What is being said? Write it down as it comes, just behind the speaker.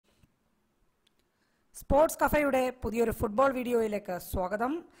Sports കഫേയുടെ പുതിയൊരു football വീഡിയോയിലേക്ക്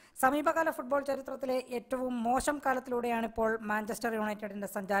സ്വാഗതം. സമീപകാല ഫുട്ബോൾ ചരിത്രത്തിലെ ഏറ്റവും മോശം കാലത്തിലൂടെയാണ് ഇപ്പോൾ മാഞ്ചസ്റ്റർ യുണൈറ്റഡിന്റെ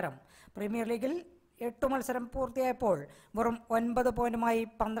സഞ്ചാരം. പ്രീമിയർ ലീഗിൽ 8 മത്സരം പൂർത്തിയായപ്പോൾ വെറും 9 പോയിന്റുമായി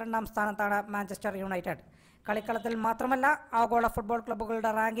 12ാം സ്ഥാനത്താണ് മാഞ്ചസ്റ്റർ യുണൈറ്റഡ്. കളിക്കളത്തിൽ മാത്രമല്ല, ആഗോള ഫുട്ബോൾ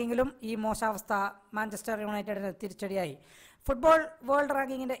ക്ലബ്ബുകളുടെ റാങ്കിങ്ങിലും ഈ മോശാവസ്ഥ മാഞ്ചസ്റ്റർ യുണൈറ്റഡിന് തിരിച്ചടിയായി. ഫുട്ബോൾ വേൾഡ്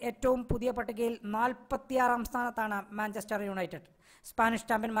റാങ്കിങ്ങിന്റെ ഏറ്റവും പുതിയ പട്ടികയിൽ 46ാം സ്ഥാനത്താണ് മാഞ്ചസ്റ്റർ യുണൈറ്റഡ്. സ്പാനിഷ്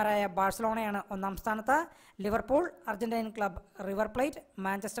ചാമ്പ്യന്മാരായ ബാഴ്സലോണയാണ് 1ാം സ്ഥാനത്ത്. Liverpool, Argentine club river plate,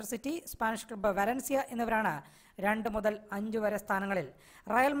 Manchester city, Spanish club Valencia എന്നിവരാണ് 2 മുതൽ 5 വരെ സ്ഥാനങ്ങളിൽ.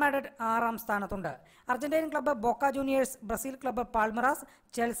 Real Madrid 6ാം സ്ഥാനത്തുണ്ട്. Argentine club ബോക്ക juniors, Brazil club പാൽമറാസ്,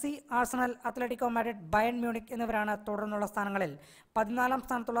 Chelsea, Arsenal, Atletico Madrid, Bayern Munich എന്നിവരാണ് തുടർന്നുള്ള സ്ഥാനങ്ങളിൽ. 14ാം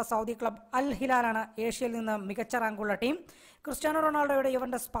സ്ഥാനത്തുള്ള സൗദി ക്ലബ്ബ് അൽ ഹിലാലാണ് ഏഷ്യയിൽ നിന്ന് മികച്ച റാങ്കുള്ള ടീം. ക്രിസ്ത്യാനോ റൊണാൾഡോയുടെ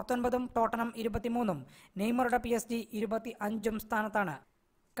യുവന്റസ് 19ഉം ടോട്ടനം 23ഉം നെയ്മറുടെ PSG 25ഉം സ്ഥാനത്താണ്.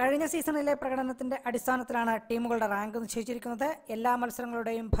 കഴിഞ്ഞ സീസണിലെ പ്രകടനത്തിന്റെ അടിസ്ഥാനത്തിലാണ് ടീമുകളുടെ റാങ്ക് നിശ്ചയിച്ചിരിക്കുന്നത്. എല്ലാ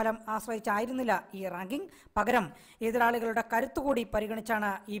മത്സരങ്ങളുടെയും ഫലം ആശ്രയിച്ചായിരുന്നില്ല ഈ റാങ്കിംഗ്. പകരം എതിരാളികളുടെ കരുത്തുകൂടി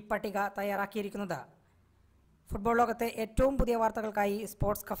പരിഗണിച്ചാണ് ഈ പട്ടിക തയ്യാറാക്കിയിരിക്കുന്നത്. ഫുട്ബോൾ ലോകത്തെ ഏറ്റവും പുതിയ വാർത്തകൾക്കായി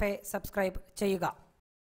സ്പോർട്സ് കഫേ സബ്സ്ക്രൈബ് ചെയ്യുക.